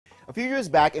A few years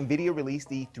back, Nvidia released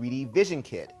the 3D Vision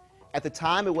Kit. At the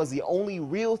time, it was the only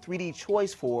real 3D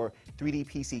choice for 3D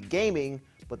PC gaming,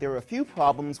 but there were a few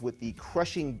problems with the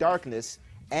crushing darkness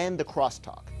and the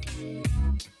crosstalk.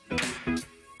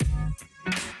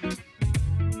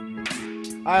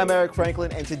 Hi, I'm Eric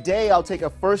Franklin, and today I'll take a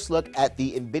first look at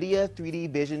the Nvidia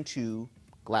 3D Vision 2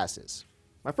 glasses.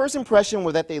 My first impression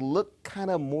was that they look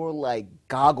kind of more like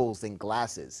goggles than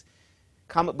glasses.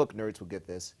 Comic book nerds will get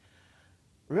this.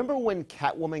 Remember when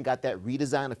Catwoman got that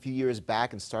redesign a few years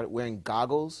back and started wearing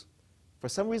goggles? For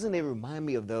some reason, they remind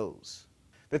me of those.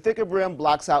 The thicker brim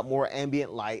blocks out more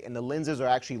ambient light, and the lenses are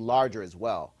actually larger as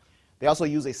well. They also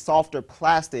use a softer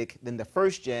plastic than the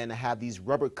first gen and have these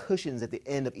rubber cushions at the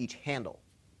end of each handle.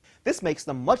 This makes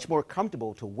them much more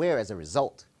comfortable to wear as a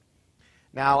result.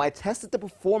 Now, I tested the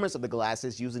performance of the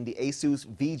glasses using the Asus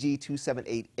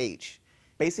VG278H.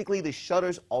 Basically, the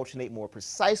shutters alternate more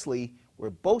precisely, where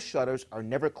both shutters are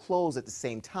never closed at the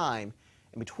same time,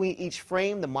 and between each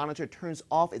frame, the monitor turns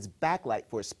off its backlight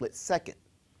for a split second.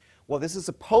 What this is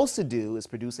supposed to do is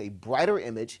produce a brighter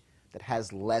image that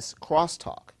has less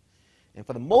crosstalk. And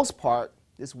for the most part,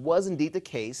 this was indeed the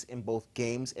case in both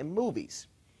games and movies.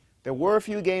 There were a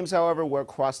few games, however, where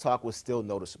crosstalk was still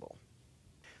noticeable.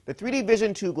 The 3D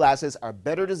Vision 2 glasses are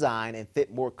better designed and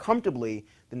fit more comfortably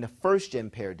than the first-gen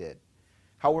pair did.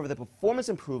 However, the performance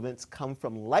improvements come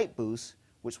from Lightboost,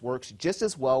 which works just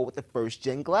as well with the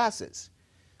first-gen glasses.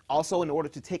 Also, in order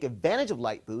to take advantage of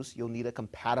Lightboost, you'll need a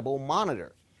compatible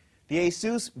monitor. The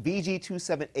Asus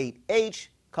VG278H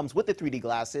comes with the 3D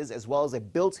glasses as well as a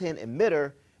built-in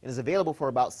emitter and is available for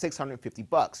about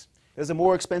 $650. There's a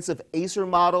more expensive Acer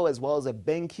model as well as a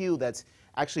BenQ that's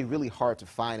actually really hard to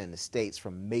find in the States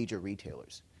from major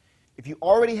retailers. If you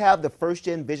already have the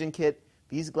first-gen Vision Kit,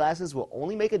 these glasses will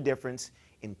only make a difference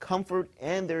in comfort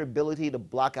and their ability to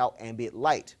block out ambient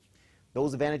light.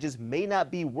 Those advantages may not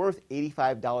be worth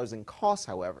 $85 in cost,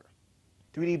 however.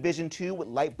 3D Vision 2 with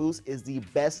Lightboost is the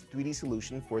best 3D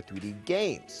solution for 3D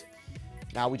games.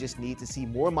 Now we just need to see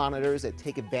more monitors that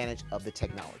take advantage of the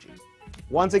technology.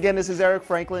 Once again, this is Eric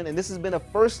Franklin, and this has been a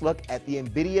first look at the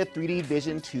Nvidia 3D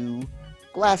Vision 2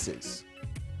 glasses.